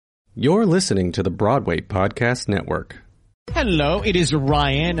You're listening to the Broadway Podcast Network. Hello, it is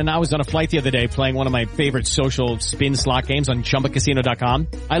Ryan, and I was on a flight the other day playing one of my favorite social spin slot games on ChumbaCasino.com.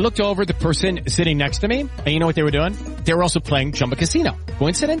 I looked over at the person sitting next to me, and you know what they were doing? They were also playing Chumba Casino.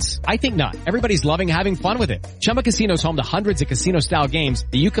 Coincidence? I think not. Everybody's loving having fun with it. Chumba Casino is home to hundreds of casino-style games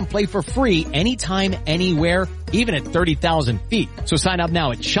that you can play for free anytime, anywhere, even at 30,000 feet. So sign up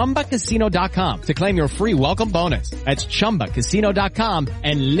now at ChumbaCasino.com to claim your free welcome bonus. That's ChumbaCasino.com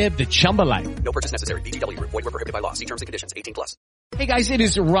and live the Chumba life. No purchase necessary. VGW. Void where prohibited by law. See terms and conditions. 18+. Hey guys, it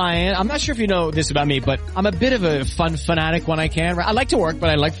is Ryan. I'm not sure if you know this about me, but I'm a bit of a fun fanatic when I can. I like to work, but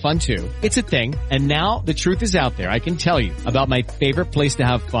I like fun too. It's a thing. And now the truth is out there. I can tell you about my favorite place to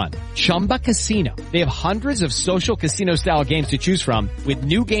have fun. Chumba Casino. They have hundreds of social casino style games to choose from with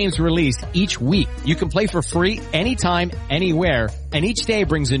new games released each week. You can play for free anytime, anywhere. And each day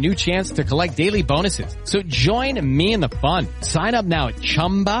brings a new chance to collect daily bonuses. So join me in the fun. Sign up now at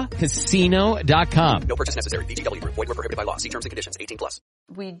ChumbaCasino.com. No purchase necessary. VGW. Void where prohibited by law. See terms and conditions. 18+.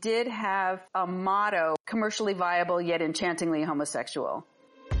 We did have a motto, commercially viable yet enchantingly homosexual.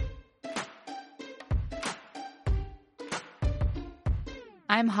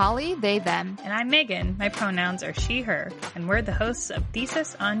 I'm Holly, they, them. And I'm Megan. My pronouns are she, her. And we're the hosts of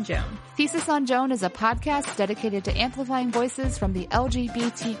Thesis on Joan. Thesis on Joan is a podcast dedicated to amplifying voices from the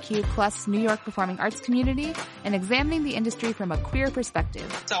LGBTQ plus New York performing arts community and examining the industry from a queer perspective.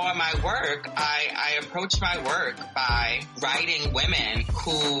 So in my work, I approach my work by writing women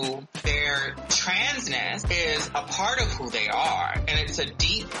who their transness is a part of who they are. And it's a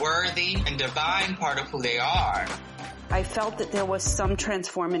deep, worthy, and divine part of who they are. I felt that there was some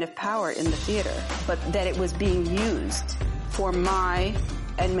transformative power in the theater, but that it was being used for my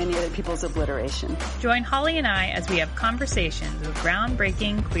and many other people's obliteration. Join Holly and I as we have conversations with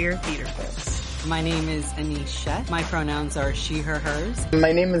groundbreaking queer theater folks. My name is Anisha. My pronouns are she, her, hers.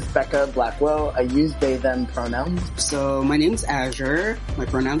 My name is Becca Blackwell. I use they, them pronouns. So my name's Azure. My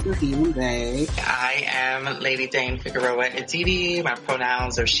pronouns are he and they. I am Lady Dane Figueroa Edidi. My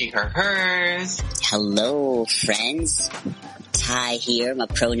pronouns are she, her, hers. Hello, friends. Ty here. My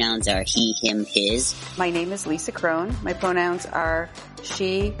pronouns are he, him, his. My name is Lisa Crone. My pronouns are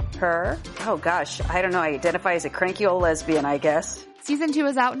she, her. Oh gosh, I don't know. I identify as a cranky old lesbian, I guess. Season 2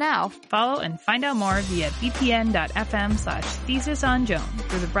 is out now. Follow and find out more via bpn.fm/thesisonjoan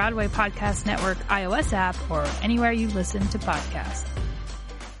through the Broadway Podcast Network iOS app or anywhere you listen to podcasts.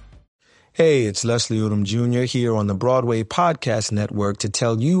 Hey, it's Leslie Odom Jr. here on the Broadway Podcast Network to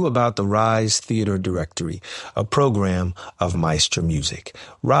tell you about the Rise Theater Directory, a program of Maestro Music.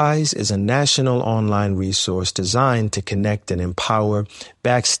 Rise is a national online resource designed to connect and empower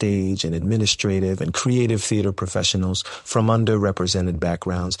backstage and administrative and creative theater professionals from underrepresented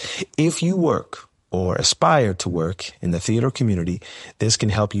backgrounds. If you work or aspire to work in the theater community, this can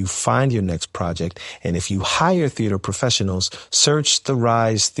help you find your next project. And if you hire theater professionals, search the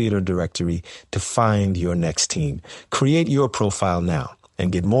Rise Theater Directory to find your next team. Create your profile now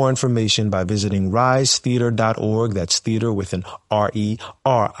and get more information by visiting risetheater.org. That's theater with an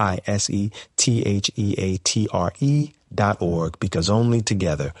RERISETHEATRE.org, because only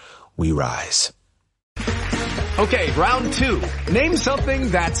together we rise. Okay, round 2. Name something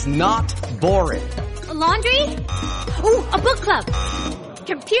that's not boring. A laundry? Ooh, a book club.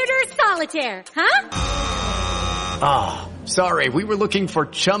 Computer solitaire, huh? Ah, sorry, we were looking for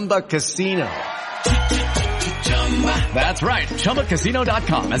Chumba Casino. That's right,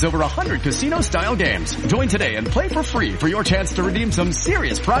 ChumbaCasino.com has over 100 casino-style games. Join today and play for free for your chance to redeem some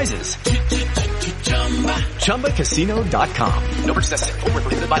serious prizes. ChumbaCasino.com. No purchase necessary. Void where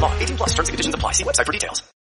prohibited by law. 18+. Terms and conditions apply. See website for details.